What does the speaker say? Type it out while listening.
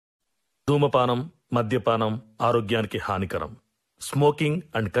ధూమపానం, మద్యపానం ఆరోగ్యానికి హానికరం. Smoking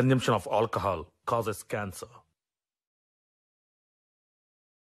and consumption of alcohol causes cancer.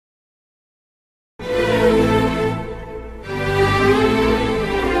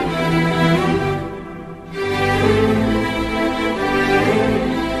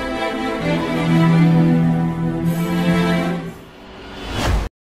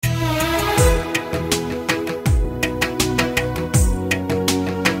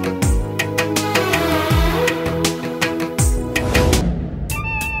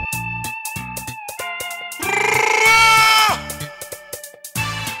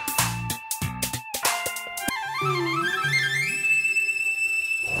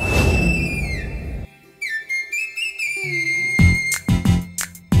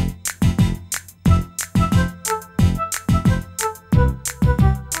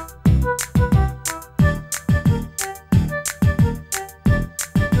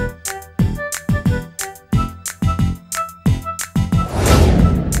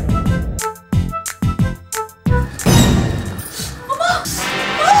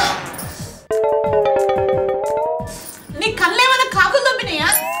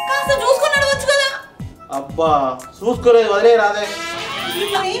 అబ్బా చూసుకోలేదు, వదిలే రాదే.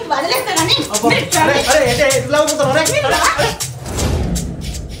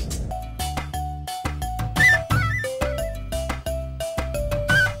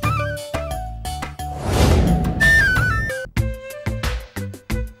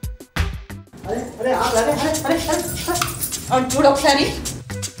 చూడు ఒకసారి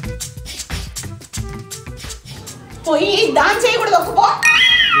పోయి దాని చేయకూడదు. ఒక్కపో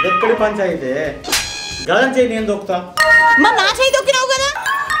ఎక్కడి పంచాయితే గదం చేయి, నేను దొక్కుతా. మరి నా చేయి దొక్కినావు కదా.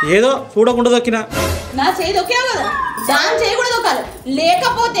 ఏదో చూడకుండా దొక్కినా. నా చేయి దొక్కావు కదా, దాని చేయి కూడా దొక్కాలి.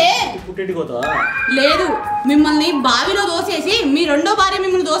 లేకపోతే పుట్టింటికి పోతావా? లేదు, మిమ్మల్ని బావిలో దోసేసి మీ రెండో భార్య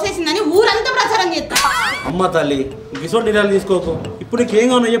మిమ్మల్ని దోసేసిందని ఊరంతా ప్రచారం చేస్తా. అమ్మ తల్లి, గిసోటి నీళ్ళు తీసుకోకు. ఇప్పుడు నీకేం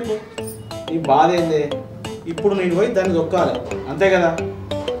కావాలో చెప్పు. నీ బాధ ఏంది? ఇప్పుడు నేను పోయి దాన్ని దొక్కాలి, అంతే కదా?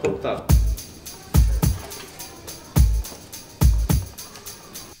 దొక్కుతా.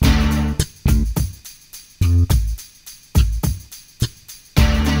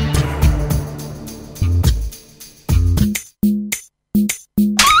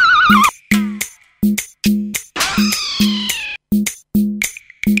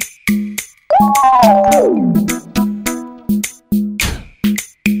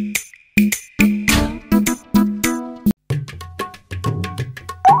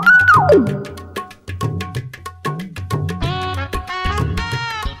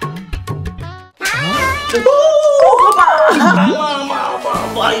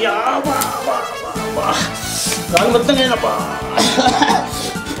 మొత్తం నేనబ్బా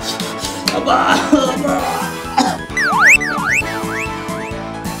అబ్బా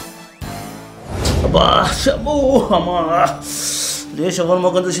అబ్బా షబ్బు అమ్మా లేచి ఎవరి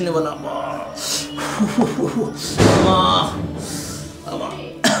మొక్కం చూసింది వాళ్ళ అమ్మా అమ్మా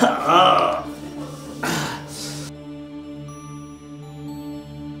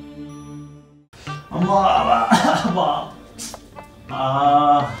అమ్మా అమ్మా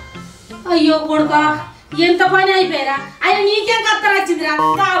అయ్యో కొడుకా, ఎంత పని అయిపోయారా? ఆయన నీకేం కత్తర వచ్చిందిరా?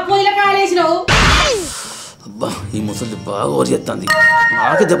 పొయ్యిల కాలేసినావు. అబ్బా, ఈ ముసలి బాగా ఓరిచేస్తుంది.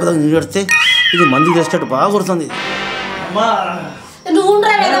 నాకే దెబ్బ తగ్గ నీళ్ళు పెడితే ఇది మంది చేసేటట్టు బాగా కొడుతుంది. నువ్వు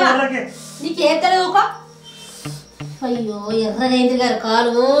నీకేం తెలియదు. అయ్యో ఎర్రగైంది గారు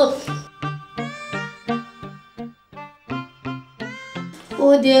కాలు.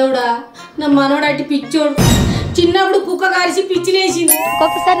 ఓ దేవుడా, నా మనోడు అట్టి పిచ్చోడు. చిన్నప్పుడు కుక్క కాల్చి పిచ్చిలేసింది.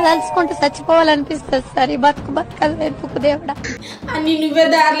 ఒక్కొక్కసారి తలుచుకుంటూ చచ్చిపోవాలనిపిస్తుంది సార్. ఈ బతుకు బతకాలి వెతుకు దేవుడా. అన్ని నువ్వే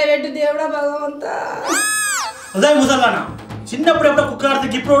దారిలో పెట్టు దేవుడా భగవంతా. చిన్నప్పుడు ఎప్పుడో కుక్క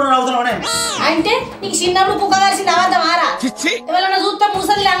ఆడితే ఇప్పుడు రావుతున్నానే. అంటే నీకు చిన్నప్పుడు కుక్క కాల్చి నవ్వద్దా మారా? ఎవరైనా చూస్తే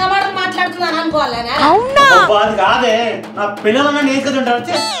ముసలి లంగమాటలు మాట్లాడుతున్నాను అనుకోవాలనా? అది కాదే, నా పిల్లలన్నా నేర్చుకుంటే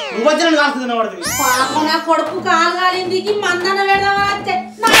నువ్వు వచ్చిన కాల్చుతున్నవాడు. పాప నా కొడుకు కాలు కాలింది, మందన పెడదామా? అంతే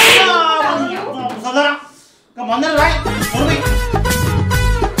మందన రాయ్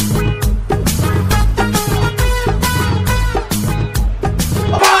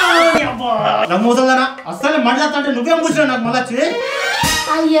నమ్మవుతుందనా? అసలు మండలంటే నువ్వేం కూర్చున్నావు నాకు మళ్ళీ.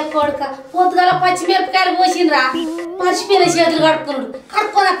 అయ్యా కొడుక, పొద్దుగాల పచ్చిమిరపకాయలు పోసిండ్రా, మర్చిపోయిన చేతులు కడుక్కున్నాడు.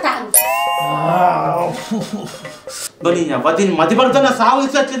 కడుక్కోనత్తాను దీన్ని మతి పడుతున్న సాగు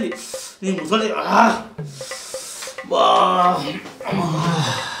ఇచ్చి వచ్చింది నీ ముసలి.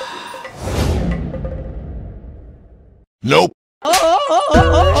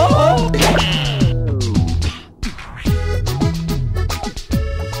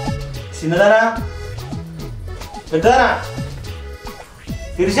 చిన్నదానా పెద్దదానా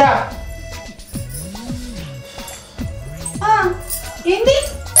శిరీష ఏంది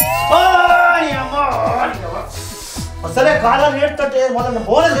సరే కాలాలు నేర్చుకుంటే మొదలు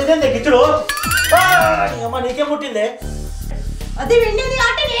బోనస్ తిందే గిచ్చుడు అమ్మ నీకేం పుట్టిందే అది వెండింది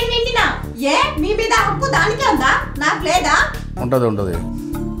కాబట్టి నేను వెండినా ఏ మీ మీద హక్కు దానికే ఉందా నాకు లేదా ఉంటది ఉంటది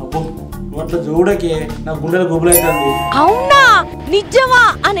అబ్బో నువ్వు అట్లా చూడకే నా గుండెలు గుబులైతుంది అవునా నిజమా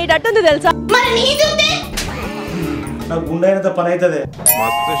అనేటట్టుంది తెలుసా మరి నీ చూస్తే నా గుండె అయినంత పని అవుతుంది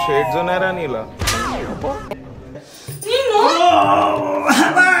మస్తు షేడ్స్ ఉన్నారా నీలా నిన్ను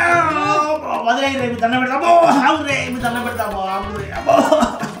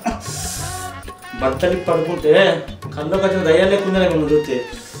బట్టలు పడుకుంటే కళ్ళకి వచ్చిన దయ్యాలు లేకుండా మేము చూస్తే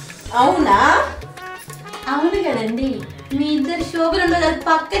అవునా అవును కదండి మీ ఇద్దరు శోభలు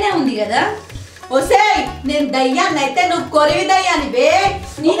పక్కనే ఉంది కదా ఒసేయ్ నేను దయ్యాన్ని అయితే నువ్వు కొరివి దయ్యాన్ని బే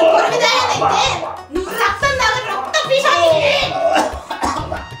నేను కొరివి దయ్యాన్ని అయితే నువ్వు రక్తం తాగని రక్త పిశాచివి.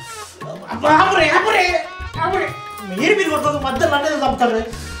 మీరు కొడుతుంది మధ్యలో అనేది చంపుతారు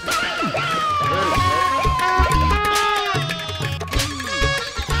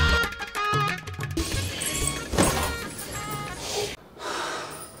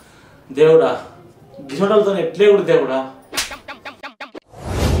దేవుడా గిసోడలతో ఎట్లే కూడా దేవుడా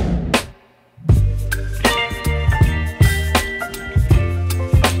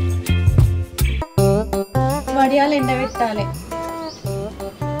వడియాలు ఎండబెట్టాలి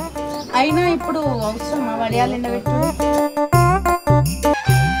అయినా ఇప్పుడు అవసరమా వడియాలు ఎండబెట్టు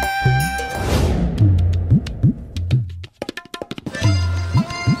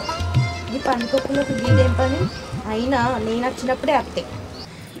ఈ పండుకొక్కులకు గీదేం పని అయినా నేను వచ్చినప్పుడే అత్తే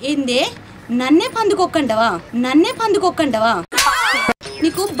ఏందే నన్నే పందుకొక్కండవా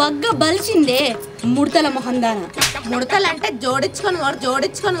నీకు బగ్గ బలిచిందే ముడతల మొహందాన ముడతలంటే జోడించుకొని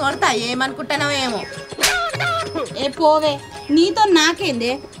కొడతా ఏమనుకుంటానో ఏమో ఏ పోవే నీతో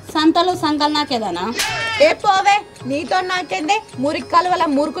నాకేందే సంతలో సంకల్ నాకేదానా ఏ పోవే నీతో నాకేందే మురికాలు వల్ల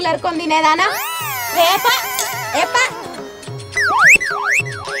మురుకులు ఎరుకొని తినేదానా రేపా ఏపా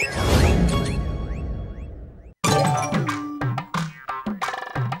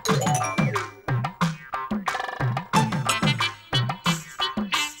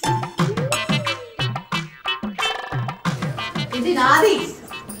ఇది నాది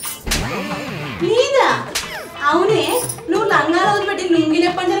నీదా అవునే నువ్వు లంగా రోజు పెట్టి లుంగిలే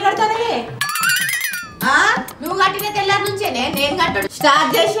పంచలు కడతానవే నువ్వు కట్టిన తెల్లారి నుంచేనే నేను కట్టడు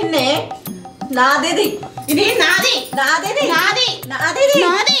స్టార్ట్ చేసిండే నాదేది ఇది నాది నాదేది నాది నాదేది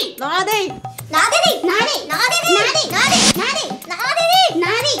నాది నాది నాదేది నాది నాదేది నాది నాది నాది నాదేది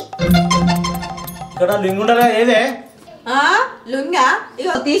నాది ఇక్కడ లింగుండగా ఏదే లుంగా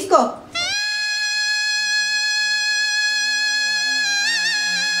ఇగో తీసుకో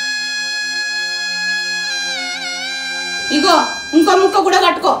ఇగో ఇంకో ముక్క కూడా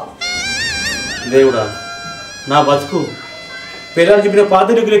కట్టుకో దేవుడా నా బతుకు పిల్లలు చెప్పిన పాత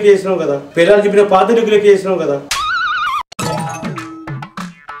రుగ్గులకి వేసినావు కదా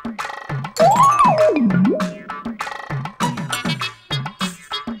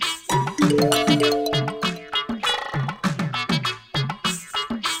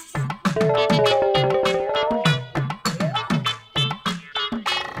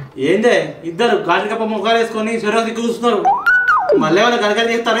ఏందే ఇద్దరు గాలి కప్ప ముఖాలు వేసుకొని శరీరం చూస్తున్నారు మళ్ళీ వాళ్ళ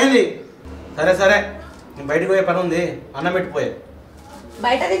గలగలు చేస్తానేది సరే నేను బయటకు పోయే పని ఉంది అన్నం పెట్టిపోయే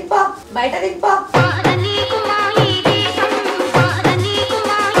బయట దింపో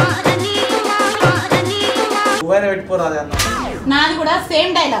నువ్వైనా పెట్టిపోరాదే అన్న నాది కూడా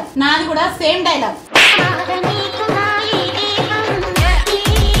సేమ్ డైలాగ్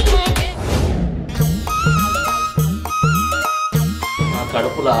నా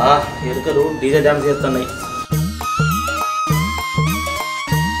కడుపులా ఎలుకలు డీజే డాన్స్ చేస్తున్నాయి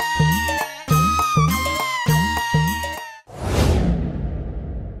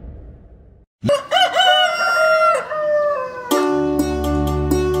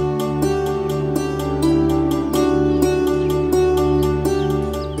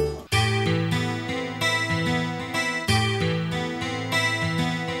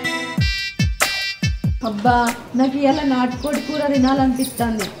అబ్బా నాకు ఇలా నాటుకోడి కూర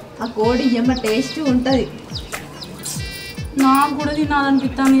తినాలనిపిస్తుంది ఆ కోడి ఏమ టేస్ట్ ఉంటుంది నాకు కూడా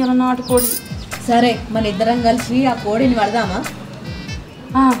తినాలనిపిస్తాను ఇలా నాటుకోడి సరే మన ఇద్దరం కలిసి ఆ కోడిని పడదామా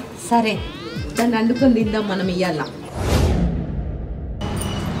సరే దాన్ని వండుకొని తిందాం మనం ఇయ్యాల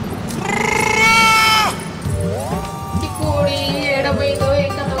కోడి ఏడబోయిందో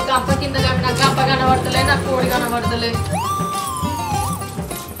ఇంకా గంప కింద నాకు గంప కనబడతలే నాకు కోడి కనబడతలే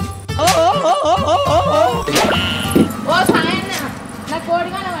ఓ సాయన్న నా కోడి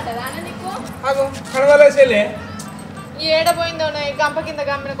కనబడ్డదా నీకు ఏడపోయిందో గంప కింద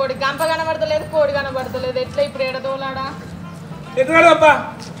గంపిన కోడి గంప కనబడతలేదు కోడి కనబడతలేదు ఎట్లా ఇప్పుడు ఏడదోలాడా ఎక్కడ అబ్బా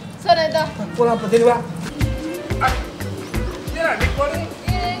సరే పోదాం తెలివా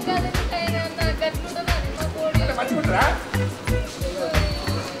మంచిగుంటారా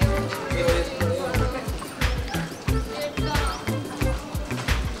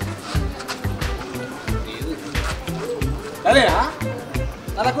అదేనా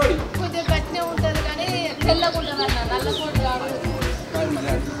నల్లకోడి కొంచెం గట్టినే ఉంటుంది కానీ తెల్లగుంటుంది అన్న నల్లకోడి రాదు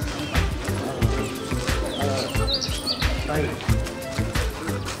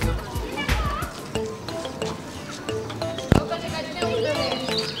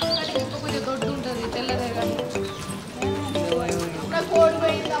కొంచెం దొడ్డు ఉంటుంది తెల్లదే కానీ కోడి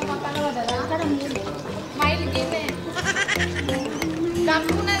పోయిందమ్మ కనబడదా మైలు గిన్నె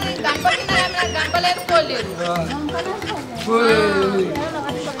గంపున్నది గంప కింద గంపలేకపోలేదు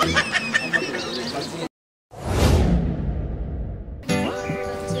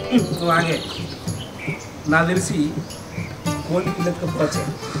ఆగే నాకు తెలిసి కోడి పిల్లెత్తుకపోవచ్చు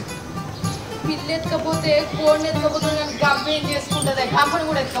పిల్లి ఎత్తుకపోతే కోడిని ఎత్తుకపోతే గంప ఏం చేసుకుంటుంది గంపని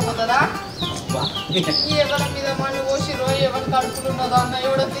కూడా ఎత్తుకపోతుందా ఎవరి మీద మన ఓసిరో ఎవరి కడుపులు ఉన్నదో అన్న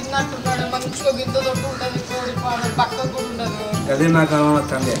ఎవడో తిన్నట్టున్నాడు మంచిగా గింత తొట్టు ఉంటుంది కోడి పాడు పక్కకు కూడా ఉండదు అదే నాకు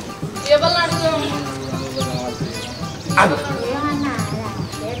తండ్రి ఎవరిని అడుగుదాం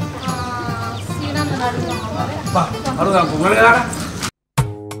సీనన్న అడుగుదాం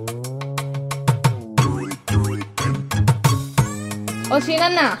ఓ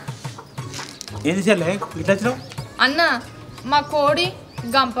సీనన్న ఏంది చెల్లె ఇట్లా వచ్చినావు అన్న మా కోడి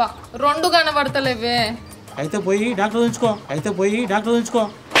గంప రెండు కనబడతలేవే అయితే పోయి డాక్టర్ ఉంచుకో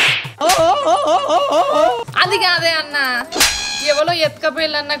అది కాదే అన్న ఎవరో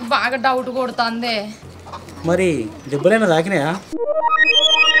ఎత్తుకపోయిల్లని నాకు బాగా డౌట్ కొడుతుంది మరి దెబ్బలైనా తాకినాయా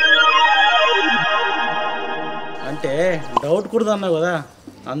అంటే డౌట్ కుడదు అన్నావు కదా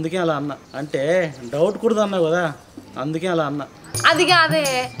అందుకే అలా అన్నా అది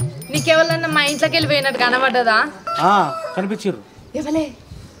కాదే నీకెవరన్నా మా ఇంట్లోకి వెళ్ళి పోయినట్టు కనబడ్డదా కనిపించారు ఎవలే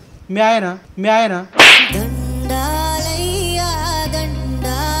మీ ఆయన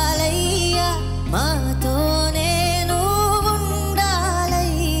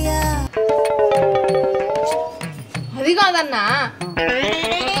అది కాదన్నా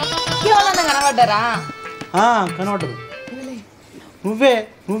ఎవరన్నా కనబడ్డారా కనబడ్డరు నువ్వే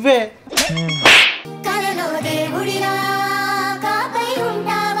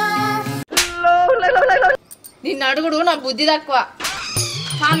నిన్ను అడుగుడు నా బుద్ధి తక్కువ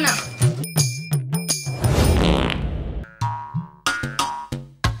అన్న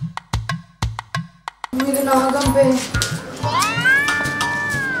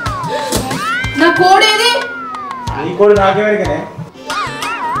నా కోడేది ఈ కోడి నాకే వెనకనే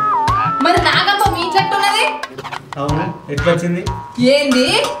మరి నాగమ్మ మీ చెట్టు ఉన్నది అవును ఎట్లా వచ్చింది ఏంది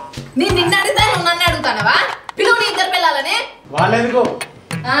నేను నిన్ను అడుగుతా నువ్వు నన్ను అడుగుతానవా పిలువు నీ ఇద్దరు పిల్లలని వాళ్ళెందుకో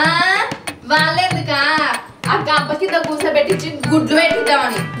వాళ్ళెందుకా ఆ గంప కింద కూర్చోబెట్టించి గుడ్లు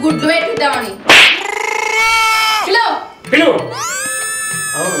పెట్టిద్దామని పిలువు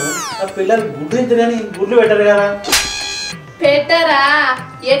అవును ఆ పిల్లలు గుడ్డు తింటారు కానీ గుడ్లు పెట్టరు కదా పెట్టరా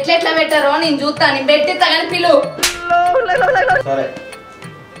ఎట్లెట్లా పెట్టారో నేను చూస్తాను నేను పెట్టిస్తా కానీ పిలువు సరే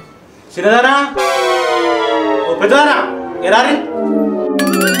చిన్నదానా ఓ పెద్దదానా ఎరారి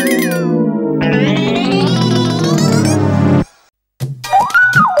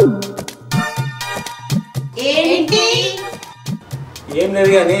ఏంటి ఏం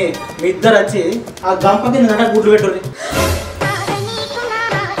లేదు కానీ మీ ఇద్దరు వచ్చి ఆ గంప కింద గుడ్లు పెట్టుర్రి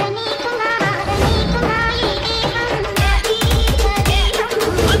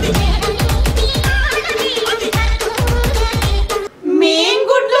మేం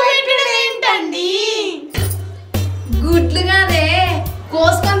గుడ్లు పెట్టడం ఏంటండి గుడ్లు కాదే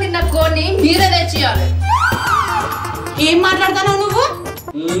కోసుకొని తిన్న కోడిని మీరే తెచ్చియాలి ఏం మాట్లాడతావు నువ్వు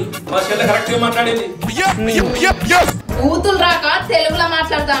మా చెల్లె కరెక్ట్ గా మాట్లాడేది బూతులు రాక తెలుగులో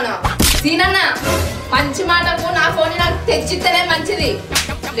మాట్లాడతాను సీనన్న మంచి మాటకు నా ఫోన్ నాకు తెచ్చిస్తేనే మంచిది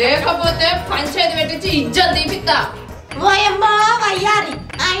లేకపోతే పంచాయతీ పెట్టించి ఇజ్జత్ తీపిస్తా ఓయమ్మా వయ్యారి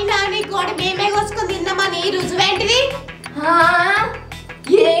అయినా నీ కోడి మేమే కోసుకొని తిన్నామని రుజువేంటిది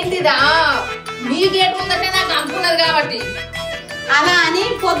ఏంటిదా మీ గేట్ ముందంటే నాకు అనుకున్నది కాబట్టి అలా అని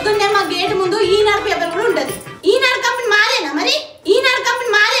పొద్దున్నే మా గేట్ ముందు ఈనాడు పేపర్ కూడా ఉంటది ఈనాడు కంపెనీ మాదేనా మరి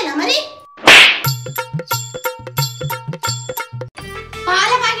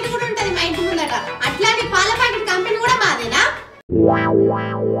పాల ప్యాకెట్ కూడా ఉంటది మా ఇంటి ముందట అట్లాంటి పాల ప్యాకెట్ కంపెనీ కూడా మాదేనా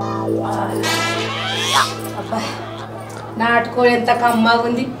నాటుకోడి ఎంత కమ్మగా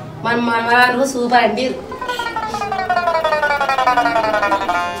ఉంది మన మనవరాలు సూపర్ అండి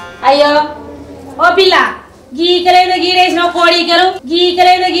అయ్యో ఓ పిల్ల గీకలైన గీరేసిన కోడికలు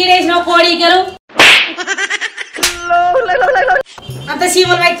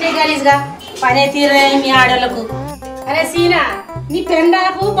సీమలు బయట గలీజ్గా పనే తీరే మీ ఆడోళ్ళకు. అరే సీనా నీ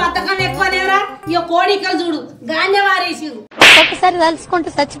పెండాకు బతకం ఎక్కువనేవరా ఇక కోడికలు చూడు గాన్య వారేసిరు. ఒకసారి తలుచుకుంటే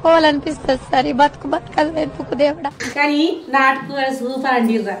చచ్చిపోవాలనిపిస్తుంది సార్ ఈ బతుకు బతకలు వెతుకు దేవుడా. కానీ నాటుకు సూపర్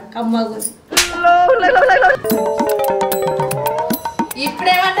అండిర్రా కమ్మగు.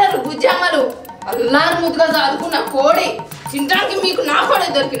 ఇప్పుడేమంటారు బుజ్జమ్మలు అల్లారు ముద్దుగా చదువుకున్న కోడి తినడానికి మీకు నా కోడే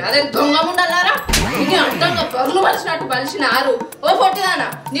దొరికిన అదే దొంగ ఉండలారా. ఇది అడ్డంగా పరులు పలిచినట్టు పలిచినారు. ఓ పొట్టిదానా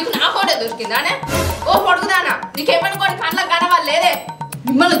నీకు నా కోడే దొరికిందానే? ఓ పొడుగుదానా నీకేమని కోడి కళ్ళ కనవాలేదే?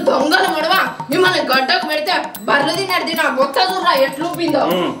 మిమ్మల్ని దొంగలు మడవా మిమ్మల్ని గడ్డకు పెడితే బర్రెలు తిన్నది నా బొత్త చూడరా ఎట్లూపిందో.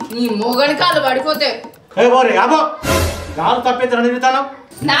 నీ మొగని కాళ్ళు పడిపోతే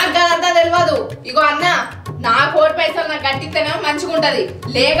నాకు కదంతా తెలియదు. ఇగో అన్న నా కోడి పైసలు నాకు కట్టిస్తేనే మంచిగా ఉంటది,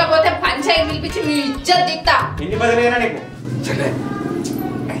 లేకపోతే పంచాయతీ పిలిపించి మీ ఇజ్జత్ దిక్తా.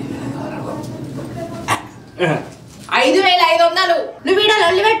 5,500 నువ్వు వీడ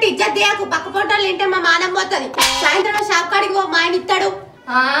లొల్లి పెట్టి ఇజ్జత్ దియకు. పక్క పొట్టలు తింటే మా మానం పోతుంది. సాయంత్రం షాప్ కాడికి పో, మా ఆయన ఇస్తాడు.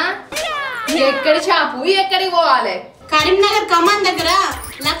 ఎక్కడి షాపు ఎక్కడికి పోవాలి? కరీంనగర్ కమాన్ దగ్గర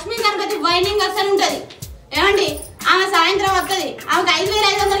లక్ష్మీ గణపతి వైనింగ్ అసలు ఉంటది. ఏమండి ఆమె సాయంత్రం వస్తుంది. ఆమెకు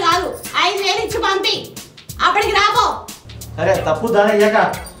 5,500 కాదు 5,000 ఇచ్చి పంపి అప్పటికి రాబో. సరే తప్పు దాని ఇయ్యక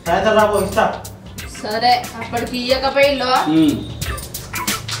సాయంత్రం రాబో ఇస్తా. సరే అప్పటికి ఇయ్యకపోయిల్లో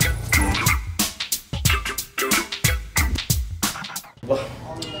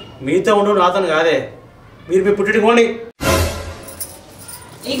మీతో ఉండు నాతో కాదే. మీరు మీ పుట్టింటికి పోండి.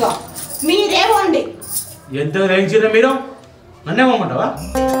 ఇగో మీరేమోండి. ఎంత గ్రహించారా మీరు? నన్నే పోమంటావా?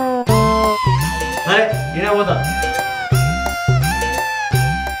 సరే నేనే పోతా.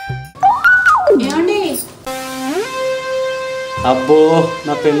 ఏమండి అబ్బో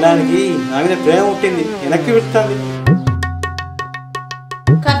నా పెళ్ళానికి నా మీద ప్రేమ పుట్టింది, వెనక్కి పెడుతుంది.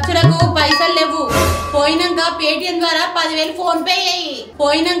 ఖర్చులకు పైసలు లేవు. పోయినాక పేటిఎం ద్వారా 10,000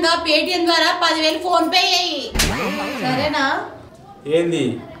 ఫోన్ పే అయ్యి. సరేనా? ఏంది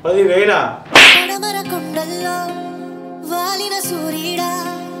 10,000? కొండల్లో వాలిన సూర్యుడా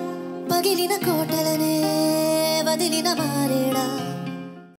పగిలిన కోటలనే వదిలిన మారేడా